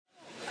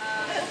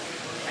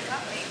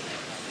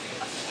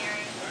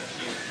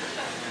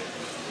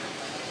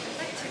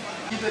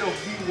bit of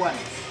V1.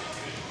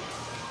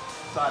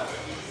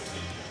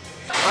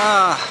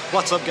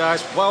 What's up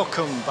guys?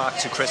 Welcome back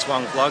to Chris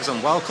Wang Vlogs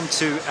and welcome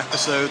to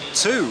episode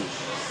 2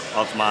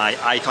 of my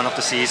Icon of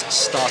the Seas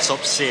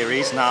startup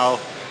series. Now,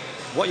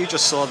 what you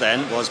just saw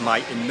then was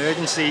my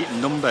emergency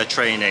number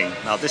training.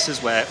 Now this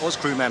is where us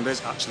crew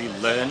members actually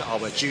learn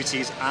our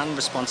duties and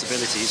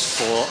responsibilities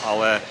for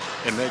our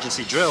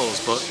emergency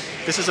drills. But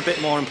this is a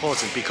bit more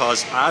important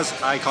because as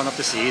Icon of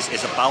the Seas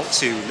is about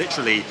to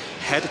literally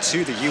head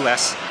to the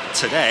US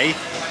today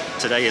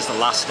is the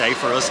last day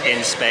for us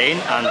in Spain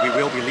and we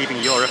will be leaving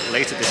Europe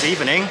later this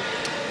evening.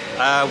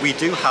 We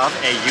do have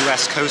a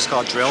US Coast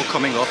Guard drill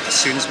coming up as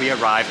soon as we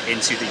arrive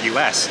into the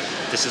US.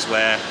 This is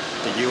where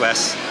the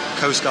US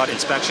Coast Guard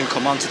inspection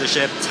come onto the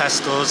ship,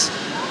 test us,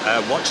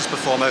 watch us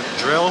perform a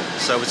drill.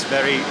 So it's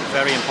very,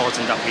 very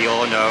important that we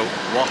all know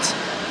what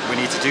we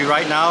need to do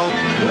right now.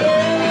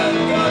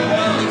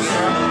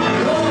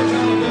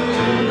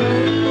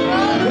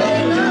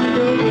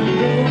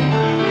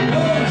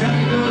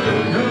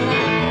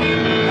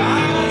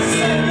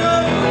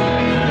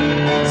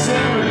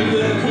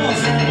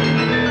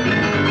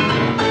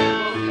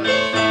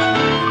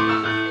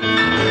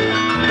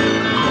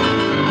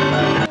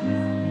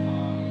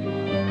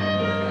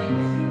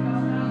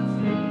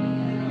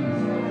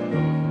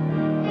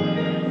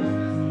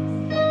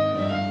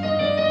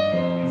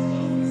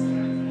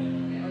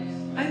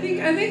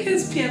 I think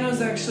his piano's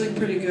actually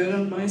pretty good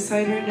on my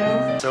side right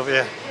now.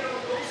 Sylvia.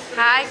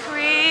 Hi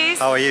Chris.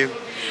 How are you?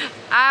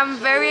 I'm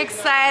very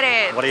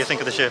excited. What do you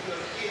think of the ship?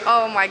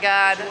 Oh my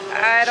god,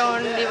 I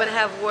don't even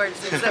have words.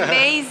 It's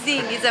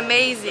amazing, it's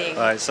amazing.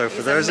 Alright, so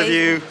for those of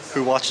you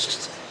who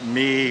watched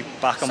me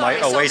back on my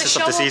Oasis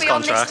of the Seas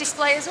contract,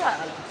 display as well.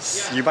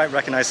 You might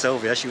recognize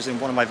Sylvia. She was in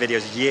one of my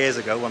videos years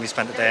ago when we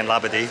spent the day in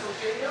Labadee,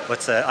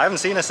 but I haven't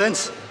seen her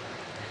since.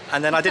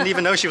 And then I didn't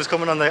even know she was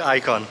coming on the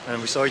Icon, and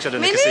we saw each other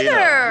in the casino.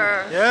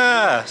 Neither.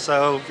 Yeah,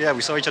 so yeah,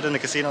 we saw each other in the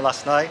casino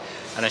last night,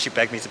 and then she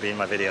begged me to be in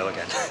my video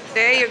again.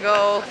 There you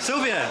go.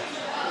 Sylvia,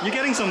 you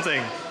getting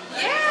something?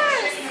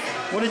 Yes.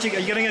 What did you get?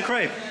 Are you getting a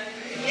crepe?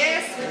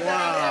 Yes.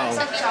 Wow.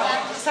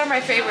 These are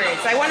my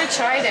favorites. I want to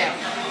try them.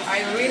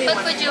 I really want.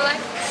 What would you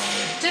like?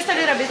 Just a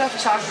little bit of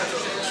chocolate.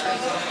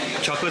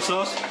 Chocolate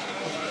sauce? A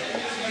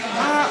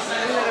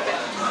little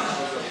bit.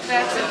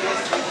 That's it.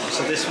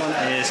 So this one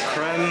is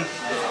creme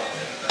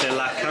de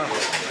la crêpe.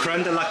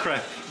 Creme de la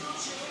crêpe.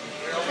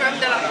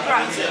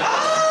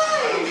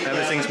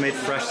 Everything's made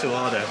fresh to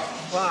order.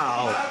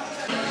 Wow.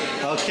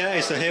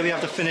 Okay, so here we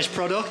have the finished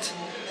product.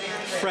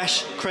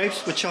 Fresh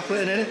crepes with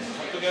chocolate in it.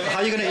 How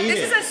are you going to eat it?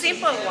 This is a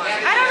simple one.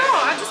 I don't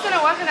know. I'm just going to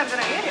walk and I'm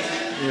going to eat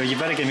it. You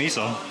better give me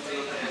some.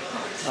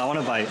 I want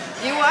to bite.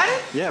 You want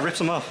it? Yeah, rip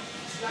some off.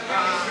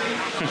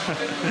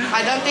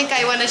 I don't think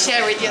I want to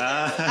share with you.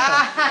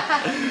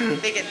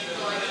 Take it.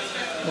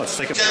 Let's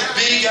take a the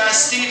big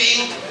ass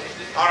TV,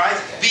 alright,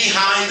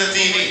 behind the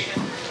TV.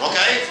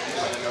 Okay?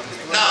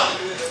 Now,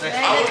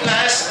 I will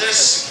pass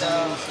this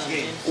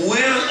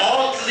weird,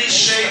 oddly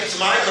shaped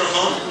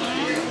microphone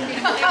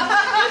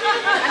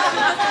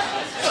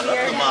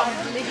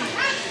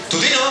to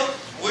Dino,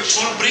 which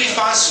will brief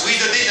us with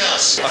the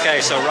details.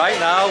 Okay, so right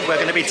now we're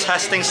going to be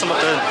testing some of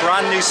the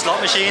brand new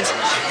slot machines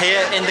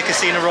here in the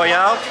Casino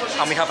Royale,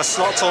 and we have a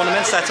slot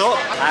tournament set up,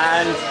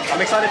 and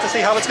I'm excited to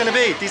see how it's going to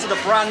be. These are the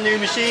brand new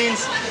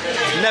machines,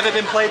 never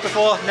been played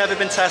before, never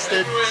been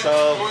tested,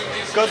 so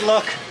good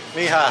luck,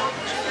 Miha.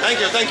 Thank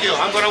you,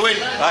 I'm going to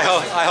win.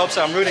 I hope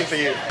so, I'm rooting for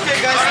you.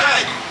 Okay guys,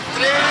 alright.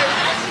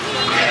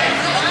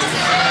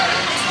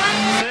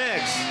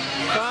 6,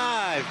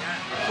 5,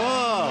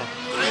 4,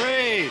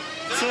 3,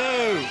 2,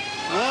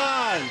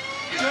 1,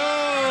 go!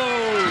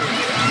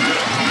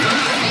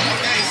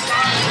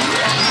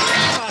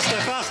 Faster,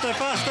 faster,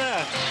 faster!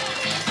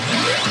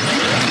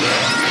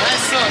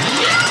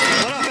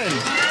 What happened?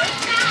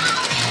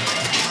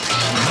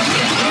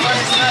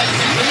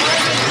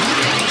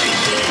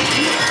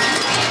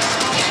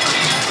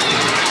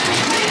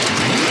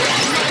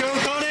 Go,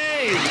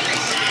 Connie!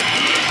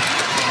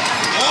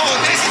 Oh,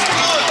 this is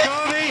good! Go,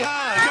 Miha!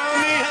 Go,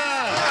 Miha!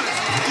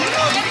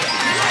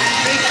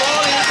 They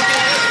fall into the...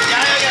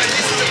 Yeah,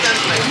 this is the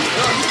template.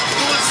 Look,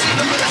 you will see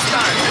them at the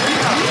start.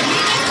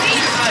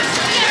 Nice.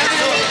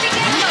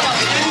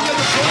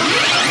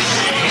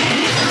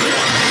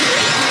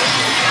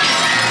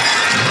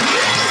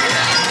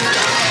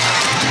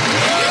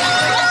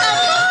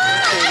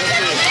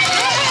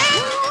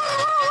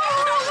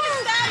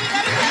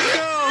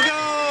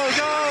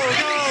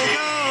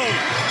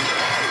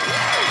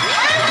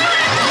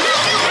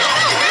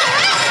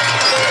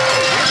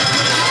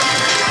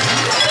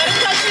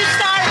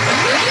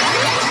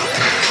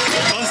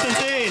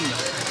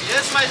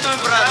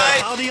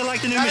 How do you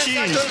like the new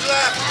machines?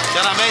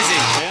 They're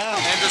amazing. Yeah.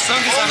 And the song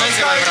is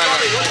amazing, my brother.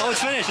 Oh, it's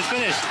finished, it's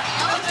finished.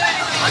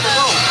 I don't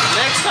know.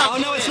 Next time. Oh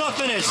no, it's not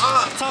finished.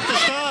 Top the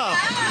star.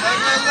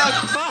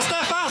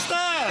 Faster, faster!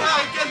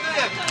 I can do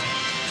it.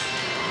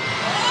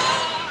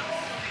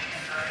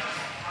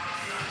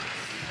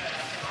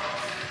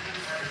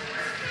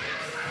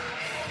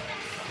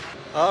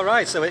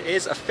 Alright, so it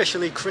is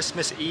officially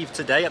Christmas Eve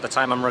today at the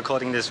time I'm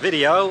recording this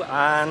video,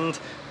 and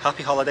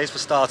happy holidays for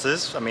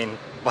starters. I mean,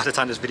 by the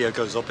time this video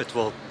goes up it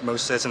will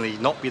most certainly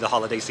not be the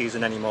holiday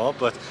season anymore,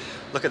 but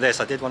look at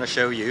this, I did want to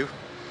show you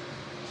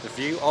the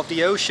view of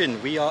the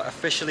ocean. We are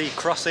officially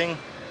crossing,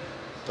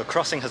 the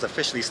crossing has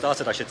officially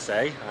started I should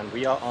say, and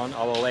we are on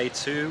our way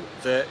to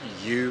the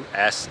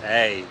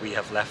USA. We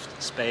have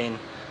left Spain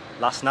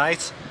last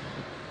night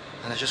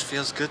and it just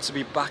feels good to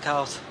be back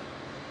out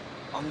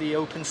on the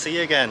open sea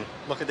again.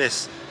 Look at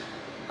this.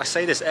 I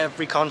say this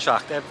every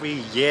contract, every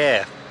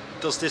year.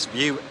 Does this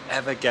view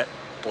ever get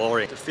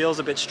boring? It feels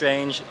a bit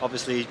strange,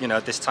 obviously, you know,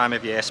 this time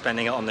of year,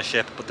 spending it on the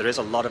ship, but there is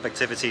a lot of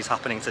activities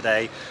happening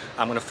today.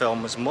 I'm going to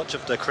film as much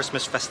of the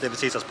Christmas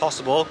festivities as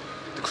possible.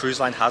 The cruise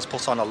line has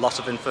put on a lot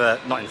of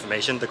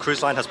the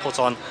cruise line has put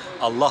on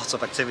a lot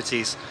of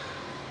activities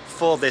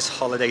for this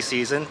holiday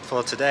season,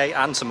 for today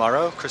and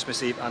tomorrow,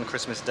 Christmas Eve and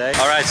Christmas Day.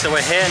 Alright, so we're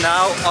here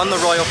now on the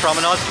Royal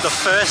Promenade for the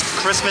first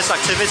Christmas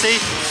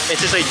activity. It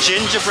is a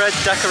gingerbread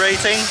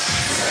decorating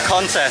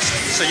contest.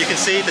 So you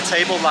can see the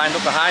table lined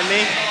up behind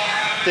me.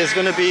 There's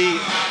going to be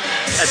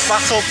a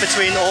battle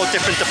between all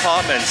different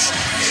departments.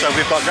 So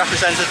we've got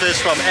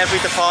representatives from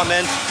every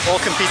department all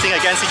competing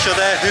against each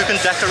other. Who can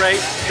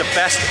decorate the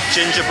best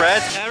gingerbread?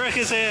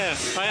 Erica's here.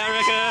 Hi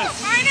Erica.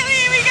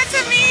 Finally, we get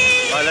to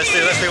meet. Alright, let's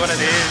do one of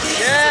these.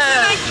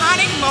 Yeah. It's an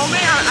iconic moment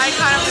on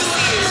Icon of the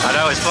Seas. I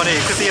know, it's funny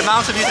because the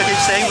amount of you that keep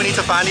saying we need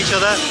to find each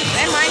other.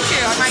 And mine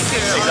too.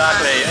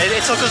 Exactly.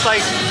 It took us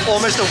like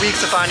almost a week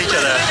to find each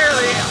other.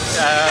 Literally.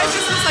 Because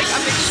this was like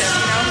a big ship,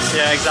 you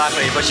know? Yeah,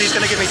 exactly. But she's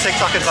going to give me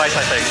TikTok advice,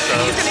 I think. So.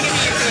 And he's going to give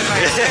me YouTube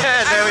advice.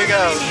 Yeah, there we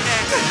go.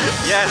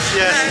 Yes.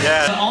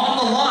 On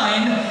the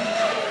line,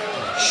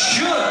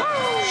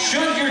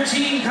 should your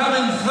team come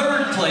in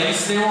third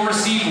place, they will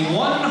receive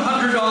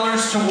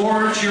 $100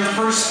 towards your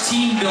first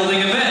team building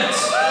event.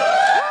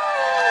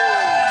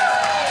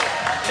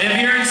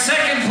 If you're in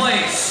second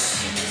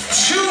place,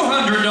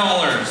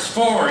 $200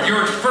 for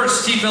your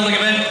first team building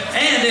event,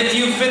 and if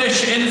you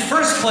finish in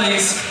first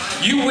place,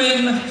 you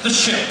win the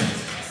ship.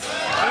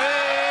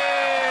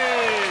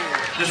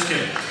 Just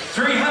kidding.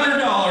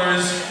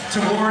 $300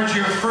 towards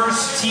your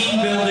first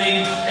team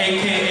building,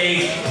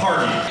 aka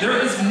party.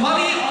 There is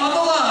money on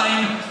the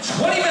line,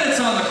 20 minutes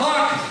on the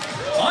clock.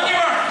 On your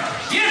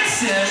mark, get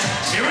set,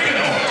 here we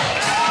go.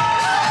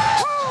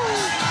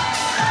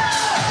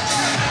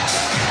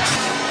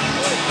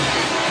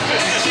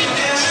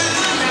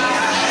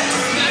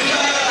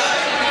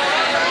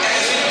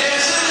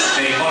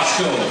 Hey,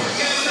 Bosco,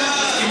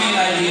 give me an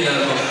idea of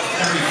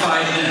every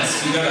 5 minutes.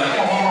 You gotta,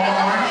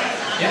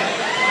 yeah.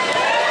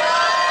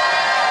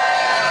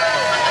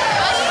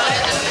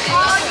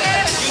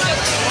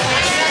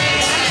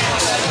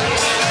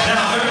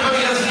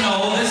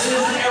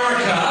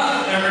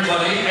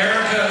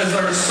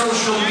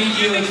 Social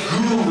media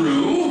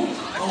guru.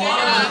 A lot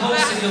of the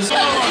posting is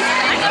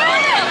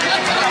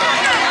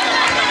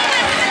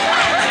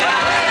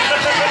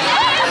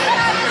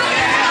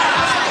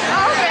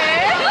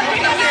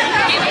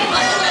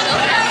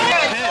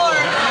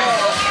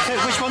Hey,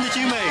 which one did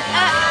you make?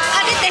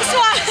 I did this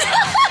one.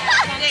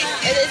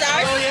 It is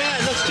ours. Oh yeah,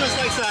 it looks just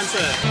like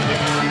Santa.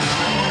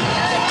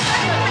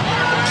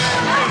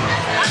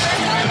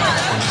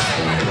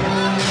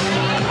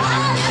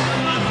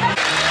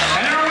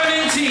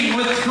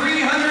 with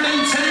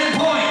 310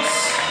 points.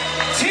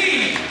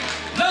 Team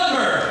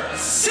number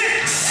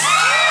 6.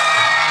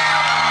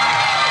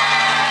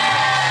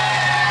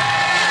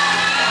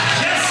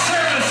 Guest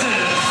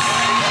services.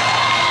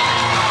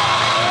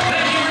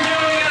 Thank you for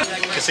joining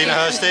us. Casino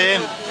host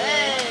team.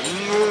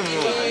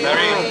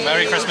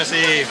 Merry Christmas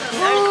Eve.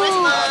 Merry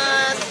Christmas.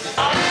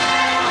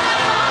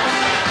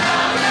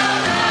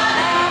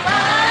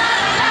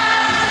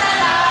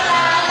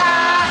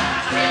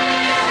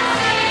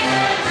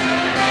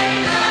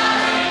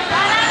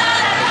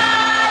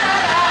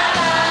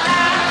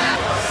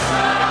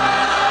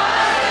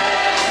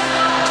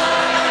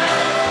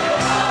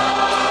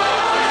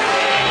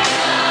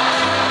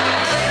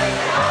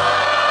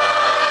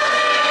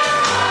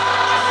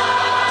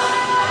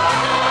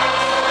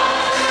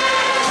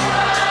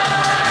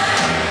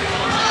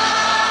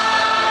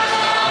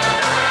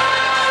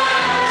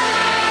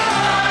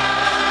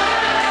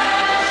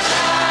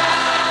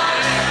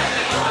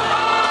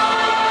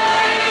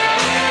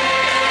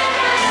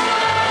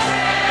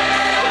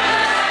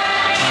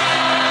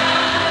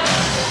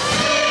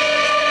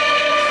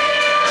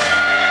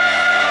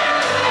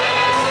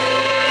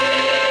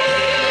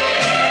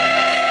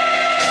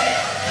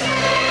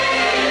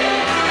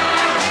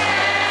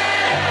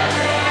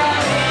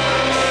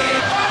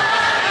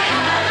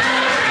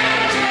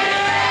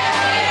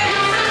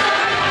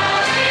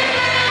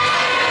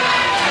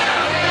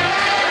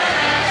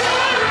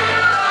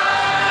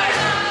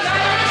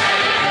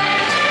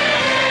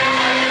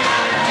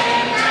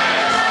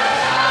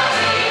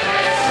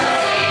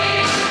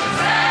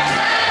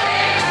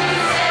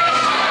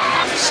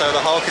 So the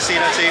whole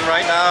casino team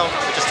right now,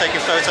 we're just taking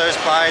photos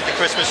by the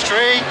Christmas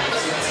tree.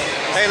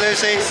 Hey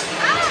Lucy.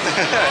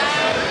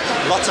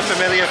 Lots of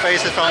familiar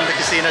faces from the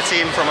casino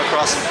team from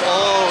across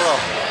all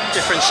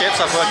different ships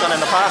I've worked on in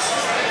the past.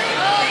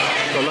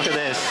 But look at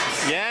this.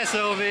 Yeah,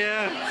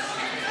 Sylvia!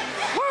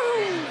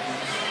 Woo!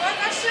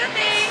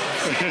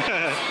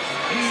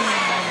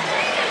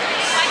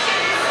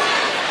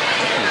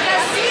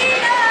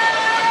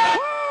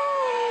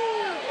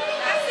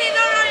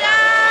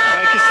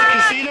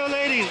 Casino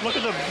ladies,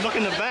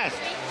 looking the best.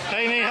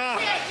 Hey, Miha.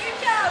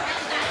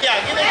 Yeah,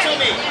 give it to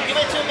me. Give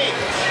it to me.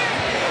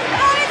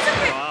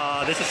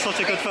 Oh, this is such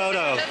a good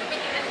photo.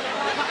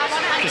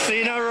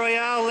 Casino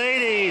Royale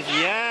ladies,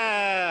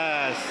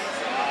 yes.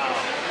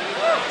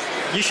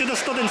 You should have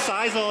stood in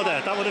size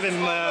order. That would have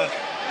been. Look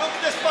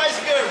at the Spice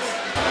Girls.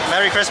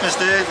 Merry Christmas,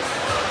 dude.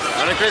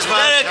 Merry Christmas.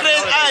 Merry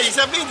Christmas. Ah, it's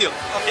a video.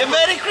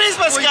 Merry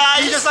Christmas,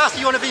 guys. You just asked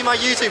you want to be my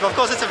YouTube. Of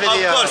course it's a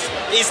video. Of course.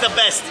 It's the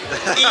best.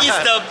 It's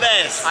the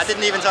best. I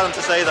didn't even tell him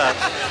to say that.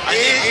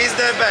 He's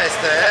the best.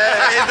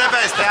 He's the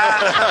best.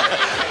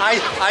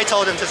 I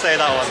told him to say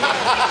that one.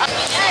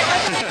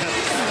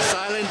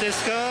 Silent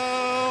disco.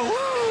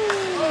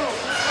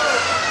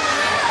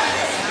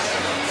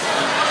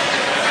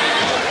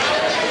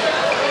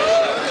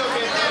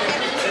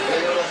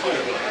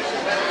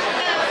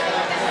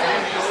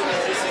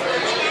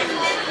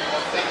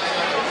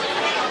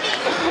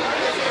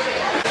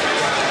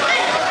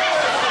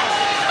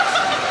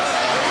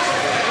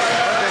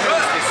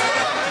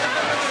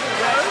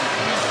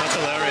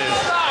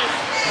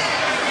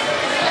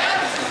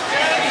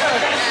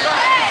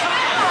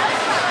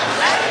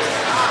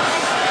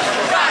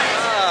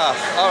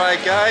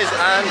 Guys,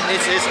 and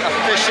it is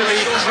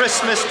officially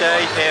Christmas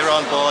Day here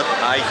on board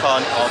Icon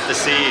of the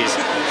Seas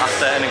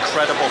after an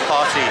incredible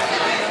party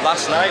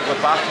last night. We're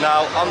back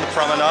now on the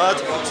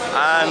promenade,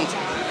 and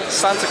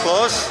Santa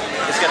Claus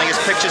is getting his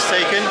pictures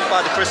taken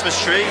by the Christmas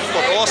tree,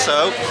 but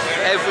also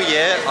every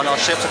year on our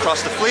ships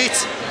across the fleet,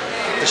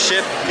 the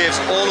ship gives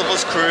all of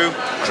us crew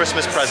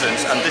Christmas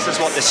presents, and this is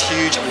what this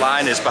huge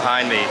line is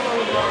behind me.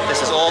 This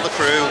is all the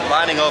crew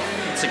lining up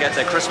to get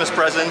their Christmas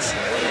presents,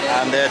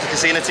 and the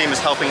casino team is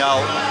helping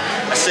out,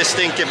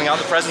 assisting, giving out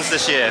the presents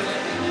this year.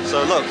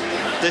 So look,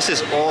 this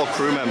is all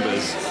crew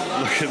members.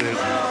 Look at this.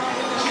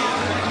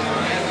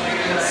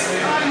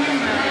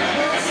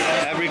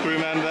 Every crew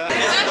member.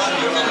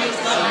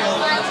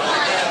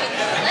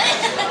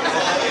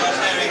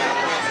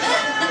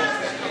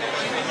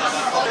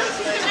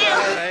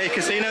 Hey,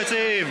 casino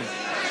team.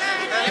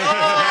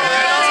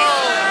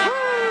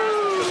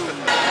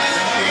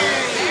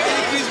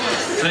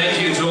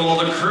 Thank you to all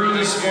the crew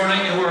this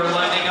morning who are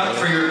lining up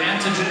for your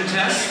antigen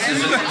test.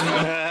 Is it? Oh,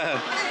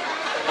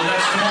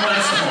 that's the one.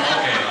 That's the one.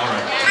 Okay, all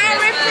right.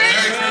 Merry Christmas,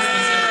 everybody.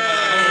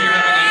 Hope you're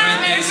having a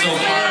great day so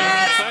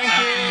far. Thank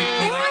you.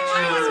 Your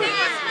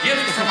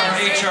gift from our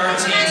HR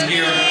team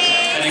here.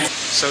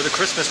 So the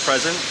Christmas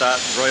present that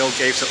Royal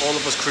gave to all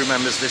of us crew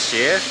members this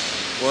year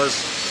was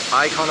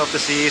Icon of the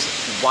Seas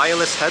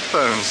wireless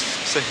headphones.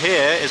 So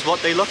here is what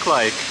they look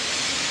like.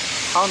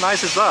 How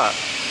nice is that?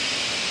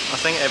 I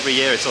think every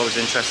year it's always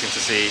interesting to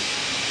see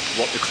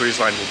what the cruise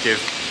line will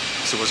give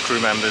to us crew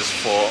members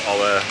for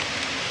our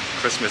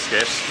Christmas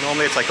gifts.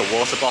 Normally it's like a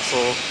water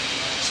bottle,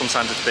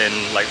 sometimes it's been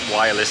like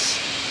wireless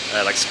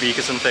like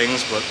speakers and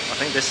things, but I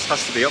think this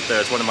has to be up there.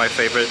 It's one of my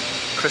favorite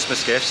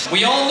Christmas gifts.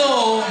 We all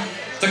know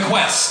the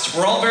quest.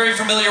 We're all very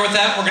familiar with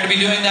that. We're going to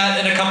be doing that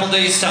in a couple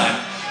days'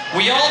 time.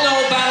 We all know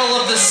Battle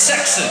of the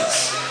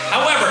Sexes.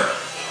 However,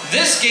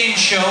 this game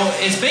show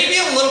is maybe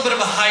a little bit of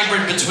a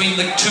hybrid between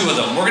the two of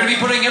them. We're going to be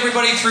putting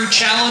everybody through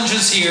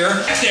challenges here.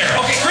 There,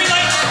 okay, green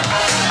light.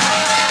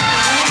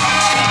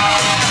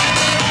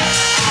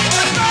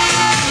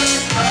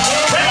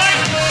 Red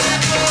light.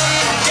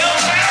 Yellow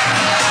light.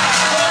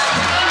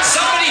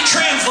 Somebody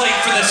translate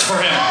for this for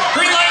him.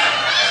 Green light.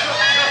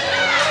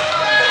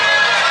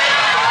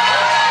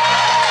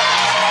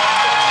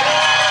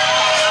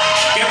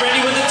 Get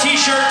ready with the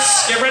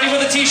t-shirts. Get ready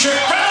with a t-shirt.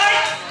 Red light.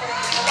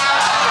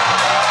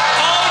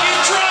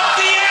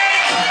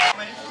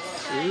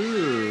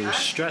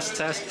 Stress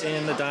test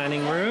in the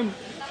dining room.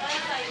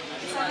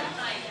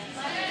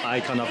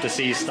 Icon of the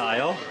Sea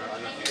style.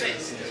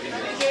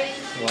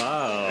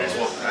 Wow.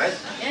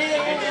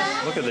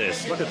 Look at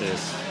this, look at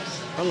this.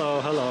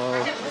 Hello,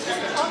 hello.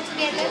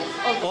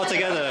 All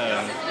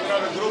together.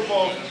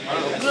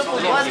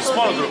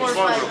 Small group.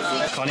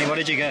 Connie, what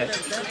did you get?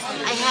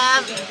 I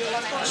have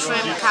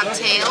shrimp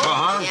cocktail.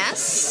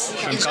 Yes.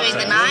 Shrimp Enjoying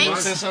the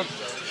cocktail. night.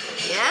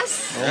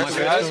 Yes. Oh my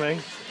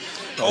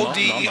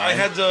goodness. I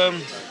had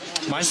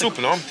mine's soup,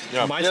 no?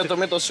 Yeah. Mine's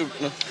tomato soup,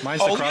 no?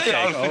 Mine's the crab cake.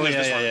 Oh,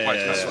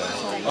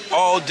 yeah.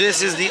 Oh,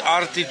 this is the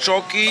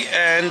artichoke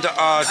and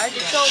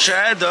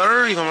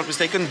cheddar, if I'm not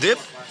mistaken, dip.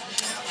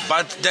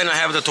 But then I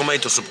have the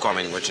tomato soup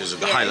coming, which is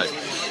the highlight.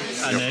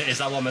 And is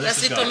that what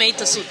Melissa's got? That's the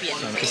tomato soup,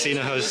 yeah.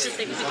 Casino host.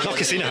 Not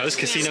casino host,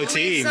 casino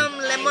team. Some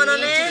lemon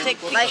on it,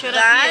 like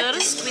that.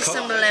 With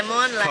some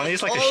lemon, like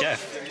Connie's like a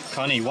chef.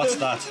 Connie, what's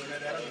that?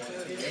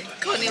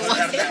 Connie,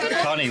 what?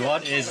 Connie,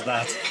 what is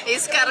that?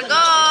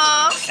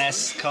 Escargot.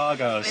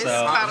 Escargot.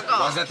 So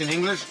What's that in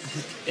English?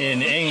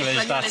 in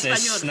English, that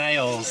is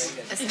snails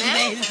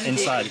Snail?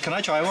 inside. Can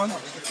I try one?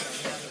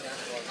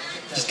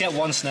 Just get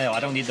one snail. I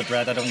don't need the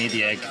bread. I don't need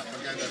the egg.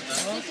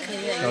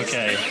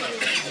 Okay.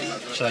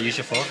 Should I use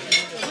your fork?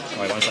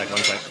 All right, one sec.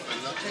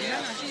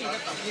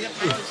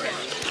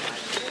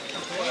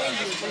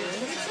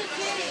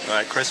 All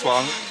right, Chris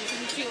Wong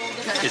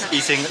is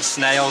eating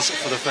snails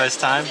for the first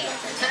time.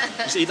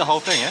 Just eat the whole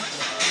thing, yeah?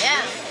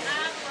 Yeah.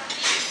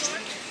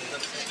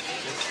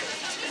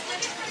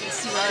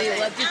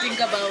 What do you think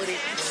about it?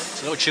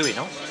 It's a little chewy,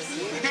 no?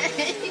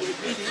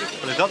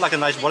 But it's got like a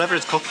nice, whatever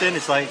it's cooked in,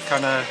 it's like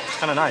kind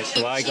of nice.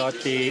 So I got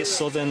the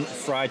southern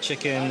fried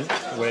chicken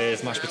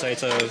with mashed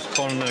potatoes,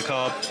 corn on the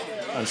cob,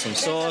 and some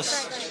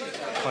sauce.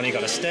 Connie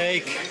got a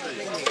steak.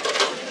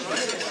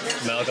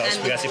 Mel got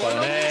spaghetti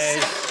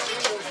bolognese.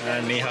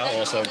 And Miha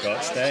also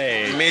got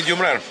steak. Medium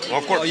rare,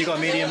 of course. Oh, you got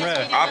medium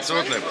rare?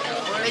 Absolutely.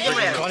 Medium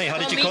rare. Connie, how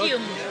did you cook?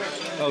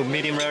 Oh,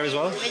 medium rare as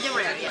well? Medium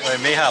rare, yeah. Right,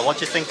 Miha, what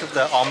do you think of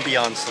the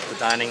ambiance of the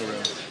dining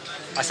room?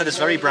 I said it's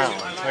very brown,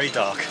 very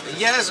dark.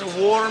 Yes,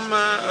 warm,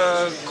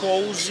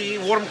 cozy,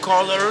 warm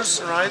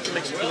colors, right?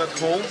 Makes you feel at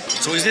home.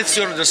 So is this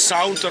the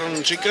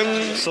southern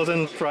chicken?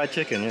 Southern fried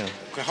chicken, yeah.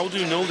 Okay, how do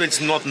you know that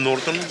it's not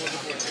northern?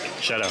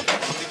 Shut up.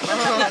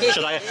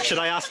 Should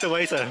I ask the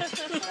waiter?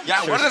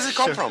 Yeah, where does it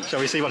come from? Shall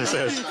we see what it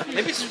says?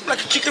 Maybe it's like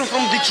chicken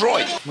from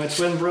Detroit. My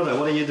twin brother,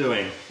 what are you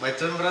doing? My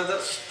twin brother,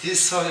 this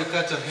is how you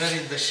cut your hair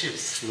in the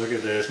ships. Look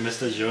at this,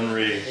 Mr.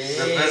 Junri.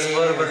 The best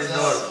barber in the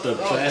world. The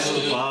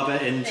best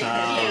barber in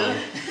town.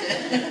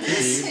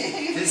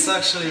 This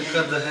actually you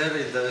cut the hair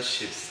in the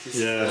ships. This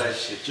is the right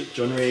ship.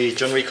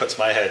 Junri cuts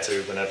my hair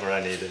too whenever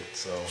I need it.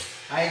 So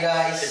hi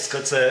guys. It's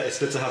good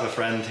to have a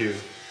friend who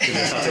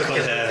knows how to cut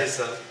hair.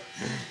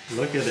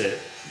 Look at it,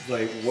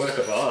 like work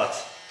of art.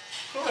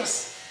 Of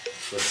course.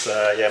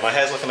 But yeah, my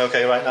hair's looking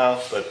okay right now.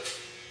 But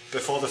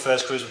before the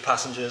first cruise with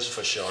passengers,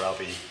 for sure I'll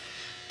be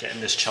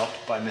getting this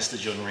chopped by Mr.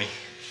 Junri.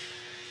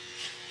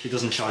 He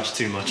doesn't charge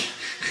too much.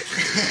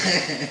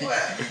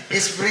 Well,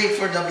 it's free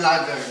for the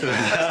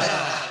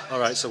bloggers.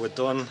 Alright, so we're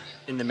done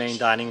in the main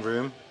dining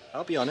room.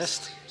 I'll be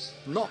honest,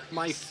 not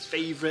my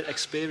favourite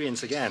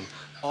experience again.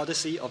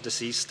 Odyssey of the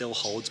Seas still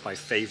holds my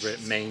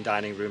favourite main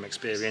dining room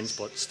experience,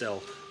 but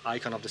still,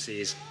 Icon of the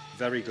Seas,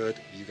 very good.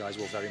 You guys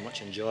will very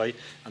much enjoy.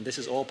 And this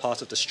is all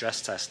part of the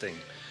stress testing.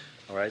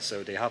 Alright,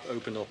 so they have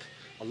opened up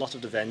a lot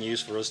of the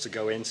venues for us to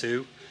go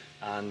into,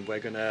 and we're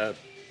going to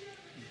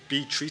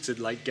be treated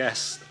like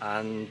guests,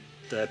 and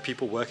the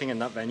people working in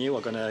that venue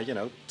are gonna, you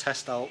know,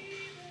 test out,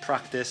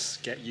 practice,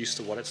 get used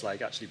to what it's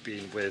like actually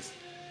being with,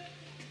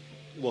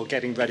 well,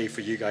 getting ready for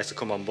you guys to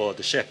come on board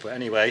the ship. But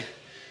anyway,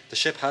 the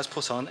ship has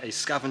put on a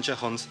scavenger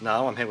hunt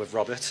now. I'm here with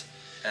Robert.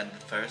 And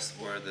the first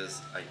word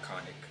is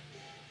iconic.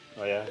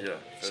 Oh yeah? Yeah.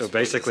 So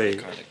basically,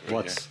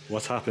 iconic,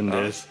 what's happened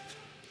is,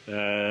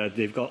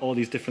 they've got all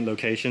these different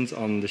locations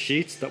on the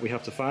sheets that we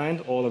have to find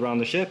all around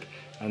the ship,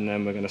 and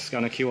then we're going to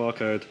scan a QR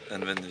code,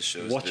 and when this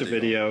shows watch a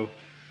video,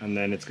 and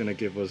then it's going to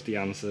give us the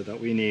answer that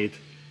we need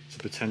to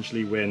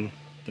potentially win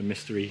the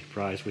mystery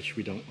prize, which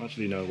we don't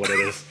actually know what it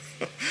is.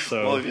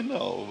 So, well, you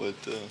know, but...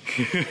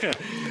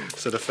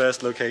 So the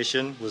first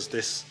location was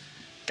this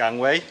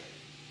gangway.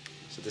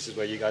 So this is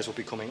where you guys will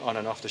be coming on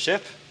and off the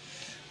ship.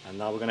 And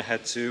now we're going to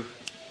head to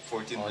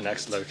our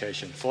next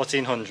location,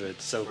 1400.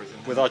 So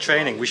with our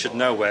training, we should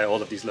know where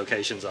all of these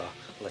locations are.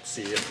 Let's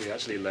see if we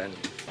actually learn.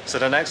 So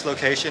the next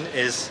location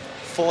is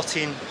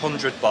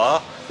 1400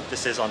 Bar.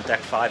 This is on deck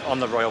 5 on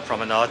the Royal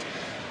Promenade,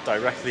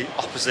 directly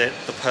opposite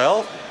the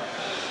Pearl.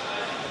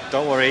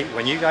 Don't worry,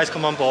 when you guys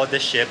come on board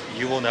this ship,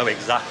 you will know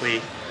exactly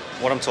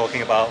what I'm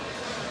talking about,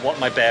 what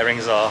my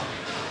bearings are.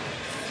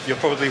 You're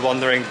probably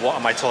wondering, what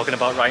am I talking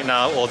about right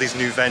now? All these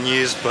new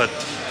venues, but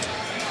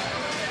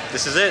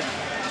this is it.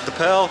 The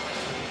Pearl,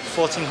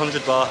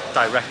 1400 Bar,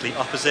 directly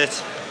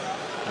opposite.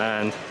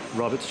 And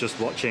Robert's just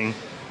watching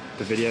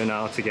the video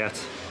now to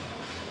get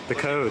the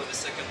code. The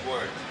second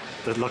word.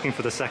 They're looking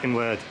for the second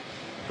word.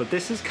 But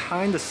this is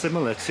kind of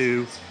similar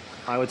to,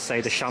 I would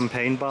say, the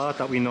champagne bar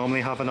that we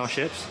normally have on our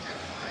ships.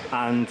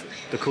 And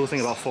the cool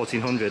thing about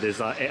 1400 is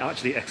that it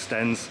actually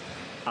extends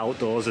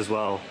outdoors as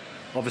well.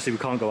 Obviously we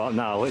can't go out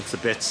now, it's a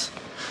bit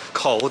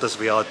cold as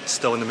we are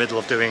still in the middle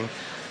of doing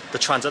the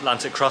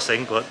transatlantic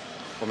crossing, but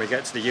when we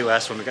get to the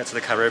US, when we get to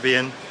the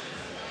Caribbean,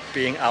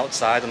 being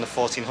outside on the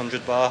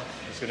 1400 bar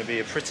is going to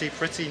be a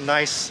pretty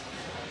nice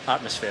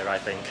atmosphere, I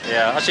think.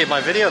 Yeah, actually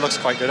my video looks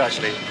quite good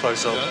actually,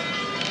 close up.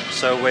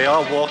 So we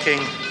are walking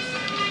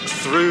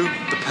through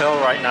the Pearl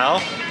right now.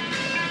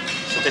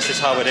 So this is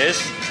how it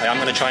is. I am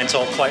going to try and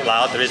talk quite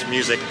loud. There is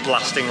music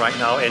blasting right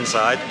now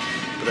inside.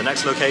 But the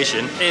next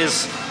location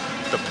is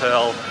the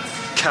Pearl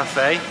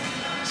Cafe.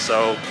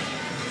 So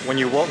when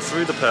you walk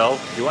through the Pearl,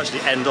 you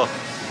actually end up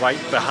right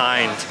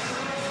behind.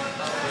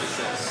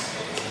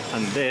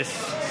 And this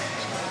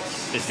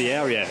is the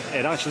area.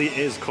 It actually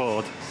is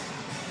called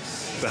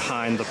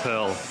Behind the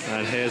Pearl.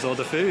 And here's all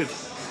the food.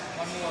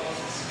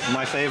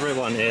 My favorite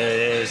one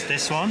is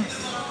this one.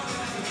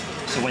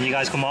 So when you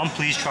guys come on,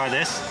 please try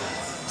this.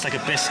 It's like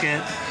a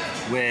biscuit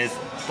with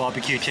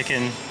barbecue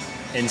chicken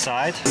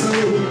inside. Ladies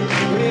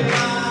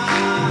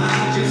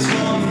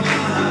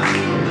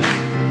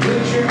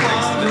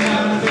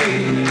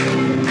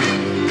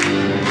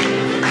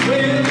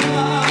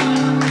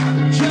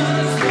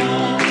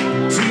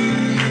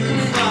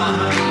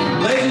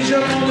and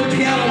gentlemen, on the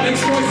piano, make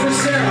some noise for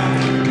Sarah.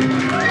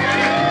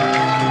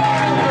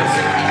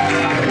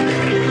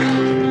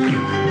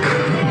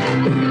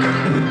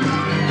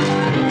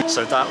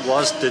 So that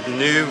was the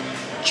new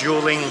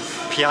dueling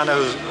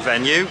piano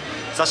venue.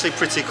 It's actually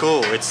pretty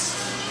cool.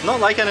 It's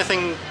not like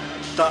anything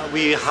that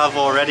we have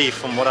already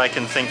from what I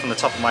can think from the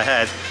top of my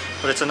head,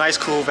 but it's a nice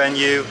cool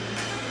venue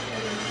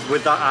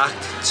with that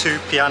act, two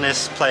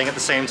pianists playing at the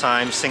same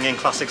time, singing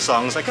classic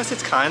songs. I guess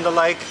it's kind of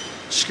like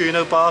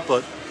Schooner Bar,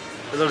 but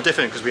a little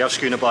different because we have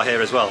Schooner Bar here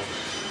as well.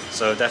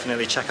 So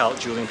definitely check out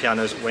dueling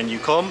pianos when you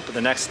come. But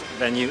the next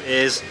venue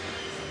is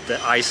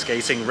the ice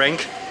skating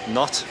rink,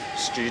 not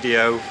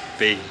Studio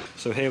B.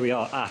 So here we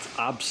are at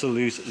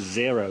Absolute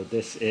Zero.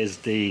 This is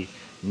the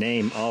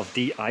name of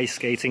the ice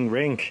skating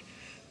rink.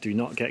 Do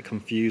not get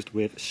confused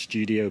with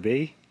Studio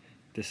B.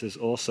 This is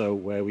also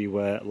where we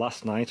were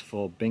last night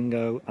for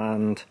bingo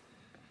and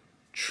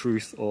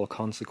Truth or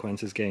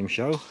Consequences game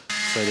show.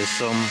 So there's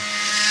some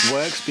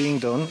works being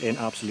done in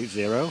Absolute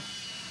Zero.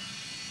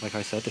 Like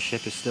I said, the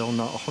ship is still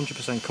not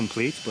 100%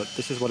 complete, but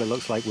this is what it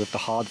looks like with the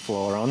hard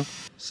floor on.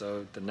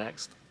 So the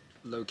next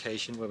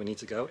location where we need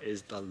to go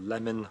is the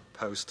Lemon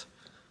Post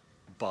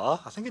Bar.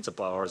 I think it's a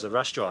bar or is it a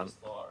restaurant?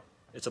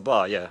 It's a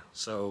bar, yeah.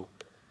 So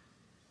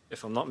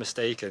if I'm not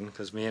mistaken,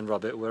 because me and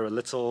Robert we're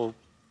not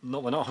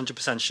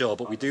 100% sure,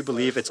 but we do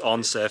believe it's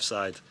on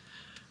Surfside,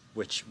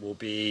 which will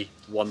be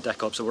one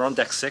deck up. So we're on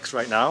deck 6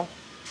 right now.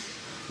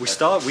 We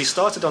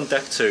started on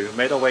deck 2,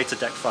 made our way to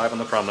deck 5 on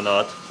the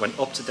promenade, went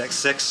up to deck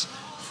 6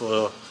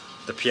 for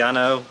the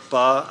piano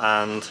bar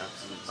and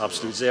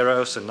Absolute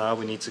Zero. So now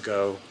we need to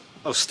go,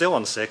 oh, still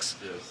on 6,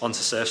 onto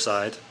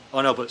Surfside. Oh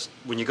no, but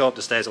when you go up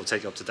the stairs, it'll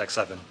take you up to deck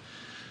 7.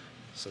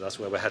 So that's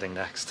where we're heading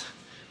next.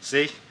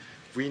 See,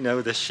 we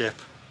know this ship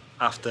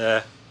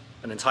after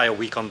an entire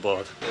week on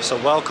board. So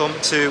welcome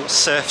to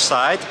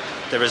Surfside.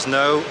 There is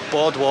no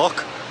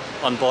boardwalk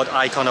on board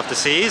Icon of the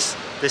Seas.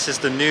 This is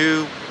the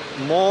new,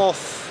 more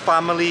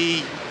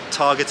family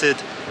targeted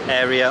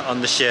area on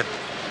the ship.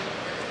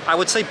 I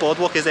would say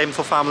boardwalk is aimed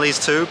for families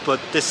too, but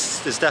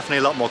this is definitely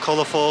a lot more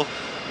colourful.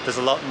 There's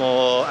a lot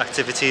more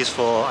activities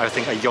for, I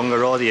think, a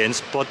younger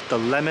audience, but the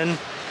Lemon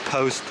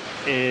Post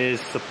is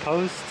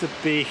supposed to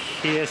be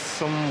here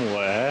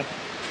somewhere.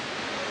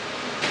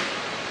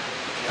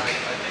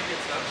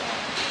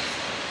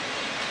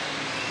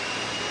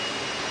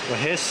 Well,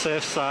 here's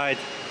Surfside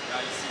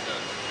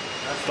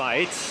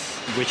Bites,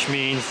 which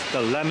means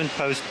the Lemon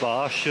Post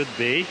Bar should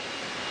be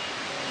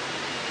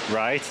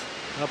right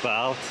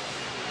about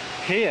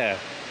here.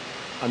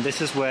 And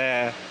this is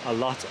where a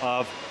lot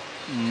of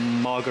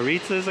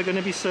margaritas are going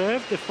to be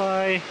served, if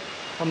I'm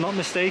not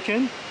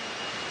mistaken.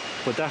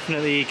 But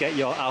definitely get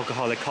your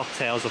alcoholic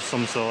cocktails of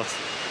some sort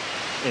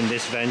in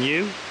this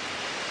venue.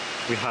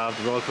 We have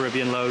the Royal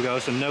Caribbean logo,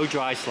 so no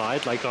dry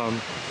slide like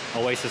on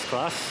Oasis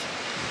class.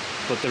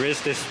 But there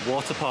is this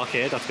water park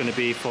here that's going to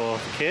be for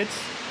kids.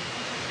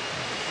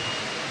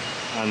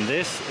 And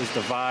this is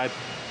the vibe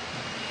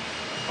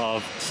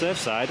of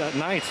Surfside at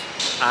night.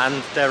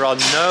 And there are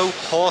no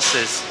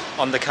horses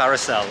on the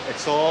carousel.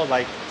 It's all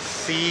like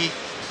sea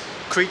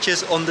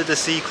creatures, under the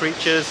sea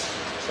creatures.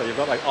 So you've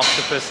got like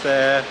octopus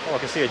there. Oh, I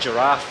can see a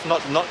giraffe,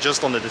 not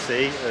just under the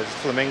sea. There's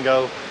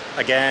flamingo,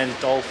 again,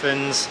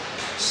 dolphins.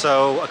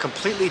 So a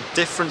completely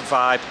different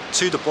vibe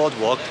to the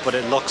boardwalk, but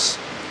it looks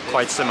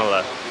quite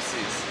similar.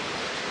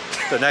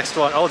 The next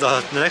one, oh,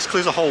 the next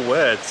clue is a whole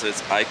word. So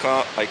it's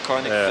iconic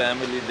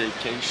family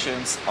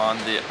vacations on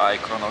the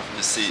Icon of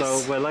the Seas.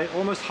 So we're like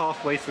almost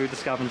halfway through the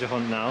scavenger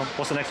hunt now.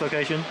 What's the next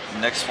location?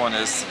 Next one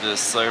is the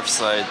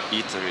Surfside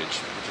Eatery, which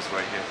is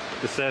right here.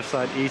 The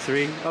Surfside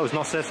Eatery. Oh, it's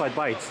not Surfside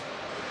Bites.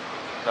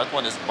 That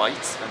one is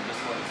Bites and this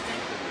one is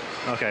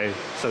Eatery. Okay,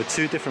 so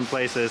two different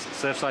places,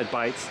 Surfside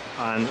Bites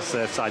and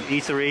Surfside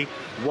Eatery.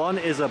 One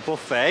is a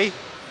buffet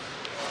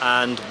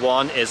and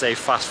one is a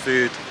fast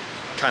food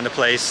kind of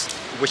place,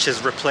 which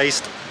has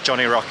replaced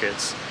Johnny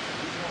Rockets,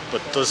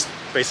 but does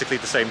basically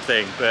the same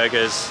thing,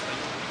 burgers,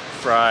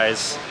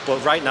 fries.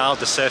 But right now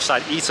the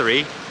Surfside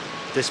Eatery,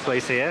 this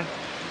place here,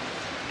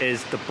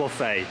 is the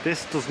buffet.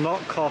 This does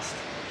not cost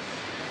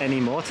any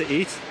more to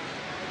eat.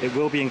 It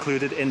will be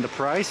included in the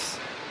price.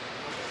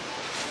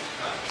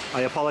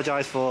 I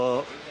apologize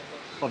for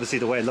obviously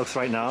the way it looks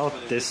right now.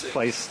 This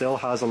place still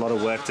has a lot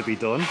of work to be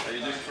done,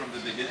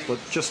 but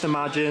just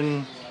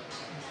imagine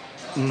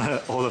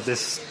all of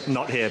this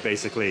not here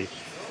basically.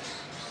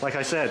 Like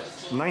I said,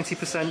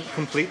 90%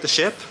 complete the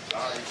ship.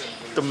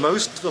 The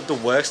most of the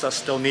works that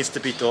still needs to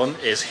be done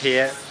is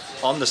here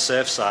on the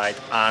surf side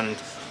and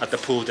at the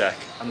pool deck.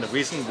 And the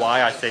reason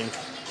why I think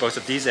both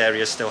of these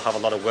areas still have a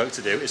lot of work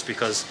to do is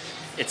because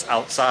it's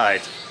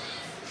outside.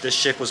 This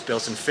ship was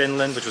built in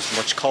Finland, which was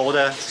much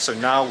colder, so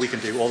now we can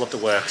do all of the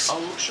works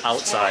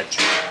outside.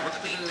 Look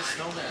at the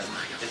snowman.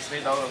 It's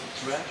made out of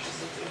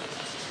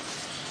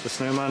trash. The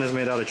snowman is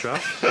made out of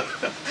trash?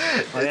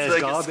 Oh, yeah,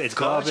 it's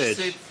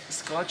garbage.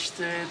 Scotch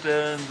tape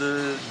and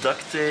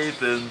duct tape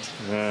and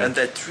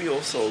that tree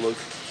also, look.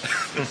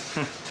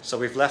 So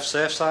we've left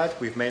Surfside,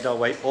 we've made our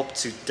way up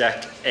to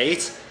deck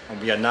 8,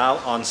 and we are now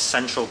on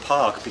Central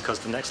Park because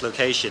the next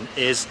location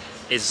is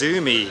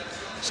Izumi.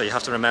 So you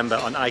have to remember,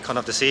 on Icon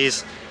of the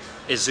Seas,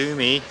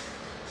 Izumi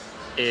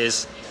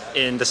is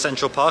in the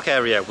Central Park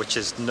area, which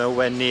is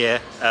nowhere near,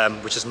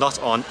 which is not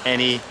on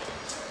any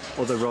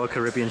other Royal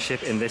Caribbean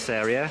ship in this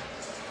area.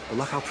 But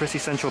look how pretty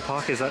Central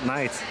Park is at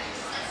night.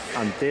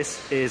 And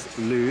this is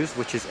Lou's,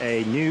 which is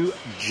a new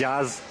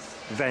jazz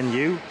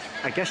venue.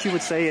 I guess you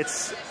would say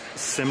it's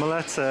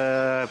similar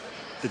to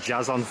the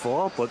Jazz on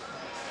 4, but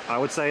I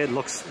would say it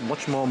looks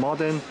much more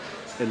modern,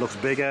 it looks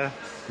bigger,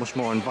 much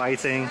more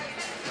inviting,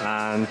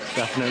 and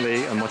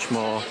definitely a much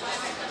more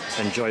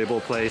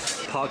enjoyable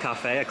place. Park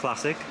Cafe, a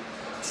classic,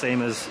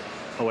 same as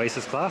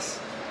Oasis class.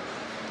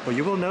 But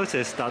you will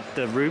notice that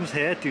the rooms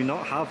here do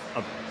not have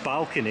a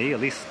balcony, at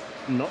least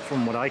not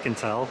from what I can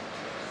tell.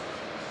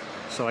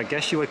 So I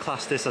guess you would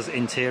class this as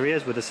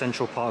interiors with a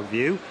Central Park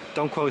view.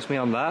 Don't quote me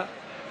on that.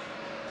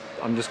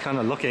 I'm just kind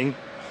of looking.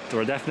 There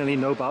are definitely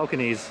no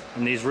balconies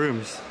in these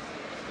rooms.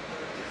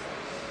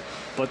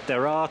 But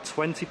there are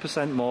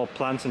 20% more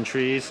plants and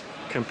trees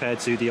compared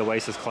to the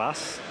Oasis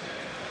class.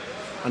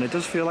 And it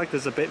does feel like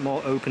there's a bit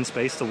more open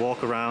space to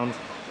walk around.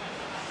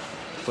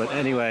 But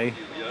anyway,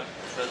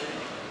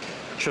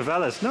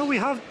 Trevellas. No, we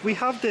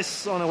have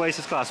this on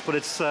Oasis class, but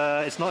it's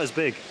not as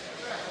big.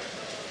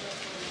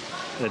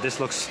 This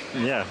looks,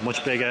 yeah,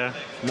 much bigger,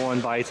 more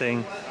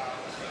inviting.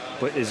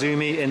 But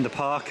Izumi in the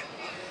park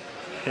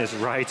is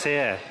right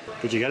here.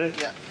 Did you get it?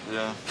 Yeah.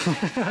 Yeah.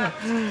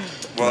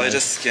 Well, I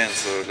just scanned,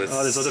 so let's...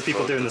 Oh, there's other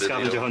people doing the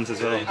scavenger hunt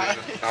as well.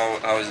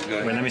 How is it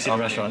going? Wait, let me see the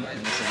restaurant.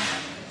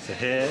 So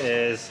here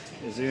is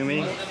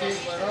Izumi.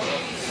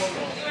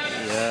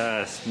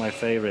 Yes, my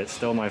favorite,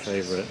 still my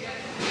favorite.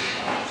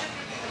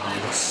 Oh,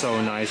 it looks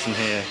so nice in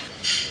here.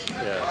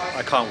 Yeah,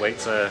 I can't wait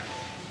to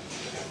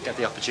get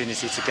the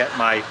opportunity to get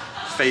my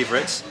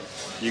favorites.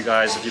 You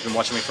guys, if you've been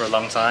watching me for a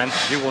long time,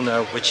 you will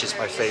know which is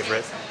my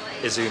favorite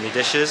Izumi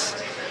dishes.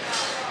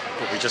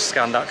 But we just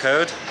scanned that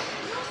code.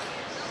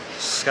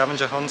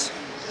 Scavenger hunt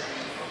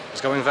is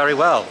going very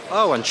well.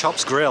 Oh, and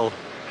Chop's Grill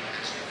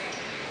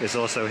is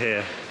also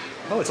here.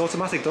 Oh, it's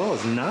automatic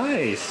doors.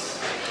 Nice.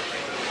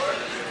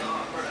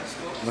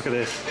 Look at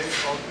this.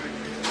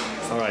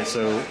 Alright,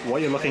 so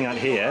what you're looking at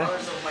here,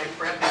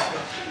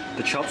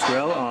 the Chop's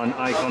Grill on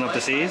Icon of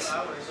the Seas,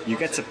 you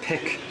get to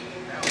pick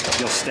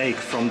your steak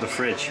from the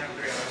fridge,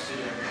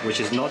 which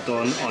is not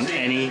done on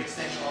any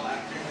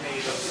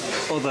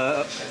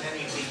other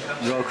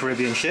Royal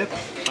Caribbean ship.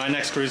 Our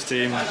next cruise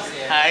team.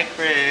 Hi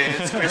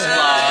Chris, Chris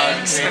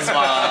Vlogs, Chris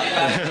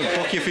Vlogs.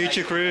 Book your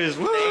future cruise,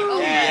 woo!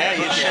 Yeah,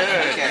 you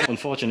should.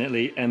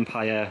 Unfortunately,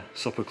 Empire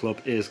Supper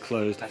Club is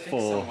closed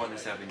for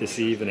this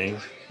evening.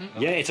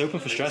 Yeah, it's open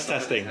for stress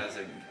testing.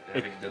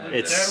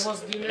 It's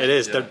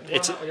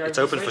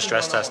open for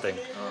stress testing.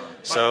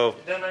 So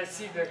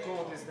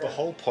the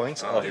whole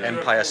point of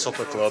Empire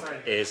Supper Club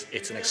is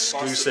it's an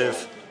exclusive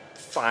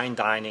fine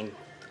dining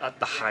at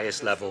the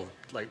highest level.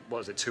 Like, what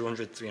is it,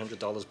 $200,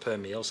 $300 per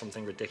meal,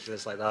 something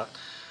ridiculous like that.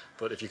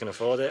 But if you can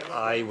afford it,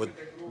 I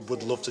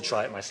would love to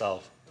try it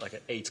myself. Like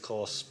an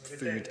 8-course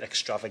food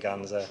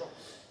extravaganza.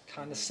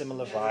 Kind of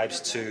similar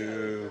vibes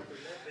to,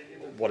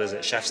 what is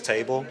it, Chef's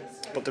Table?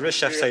 But there is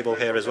Chef's Table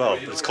here as well,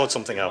 but it's called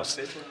something else.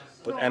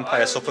 But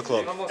Empire Supper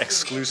Club,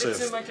 exclusive.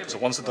 So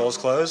once the doors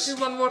close,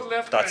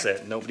 that's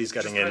it. Nobody's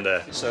getting in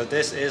there. So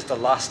this is the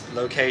last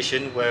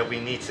location where we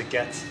need to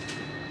get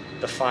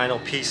the final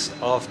piece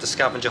of the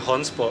scavenger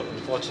hunt, but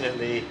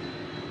unfortunately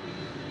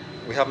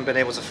we haven't been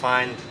able to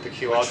find the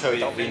QR code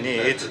that we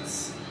need.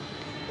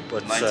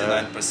 But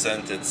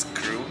 99% it's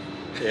crew.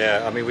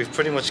 Yeah, I mean, we've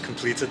pretty much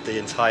completed the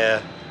entire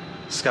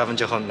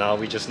scavenger hunt now.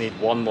 We just need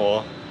one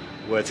more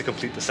word to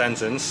complete the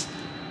sentence,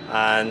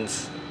 and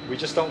we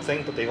just don't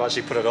think that they've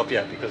actually put it up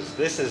yet, because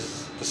this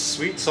is the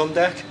Suite Sun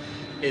Deck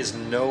is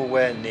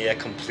nowhere near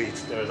complete.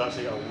 There is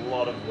actually a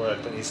lot of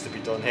work that needs to be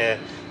done here.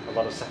 A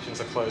lot of sections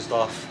are closed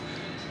off.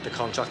 The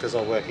contractors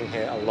are working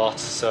here a lot,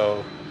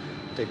 so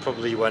they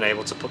probably weren't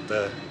able to put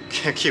the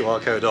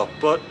QR code up,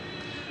 but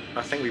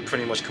I think we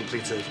pretty much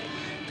completed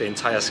the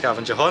entire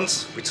scavenger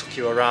hunt. We took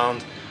you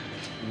around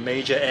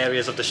major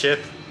areas of the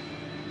ship.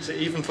 So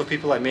even for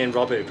people like me and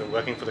Robbie who've been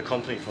working for the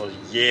company for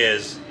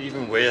years,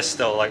 even we're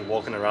still like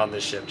walking around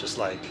this ship just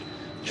like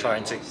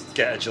trying to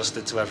get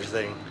adjusted to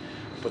everything.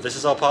 But this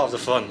is all part of the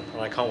fun,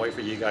 and I can't wait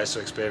for you guys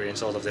to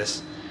experience all of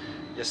this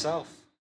yourself.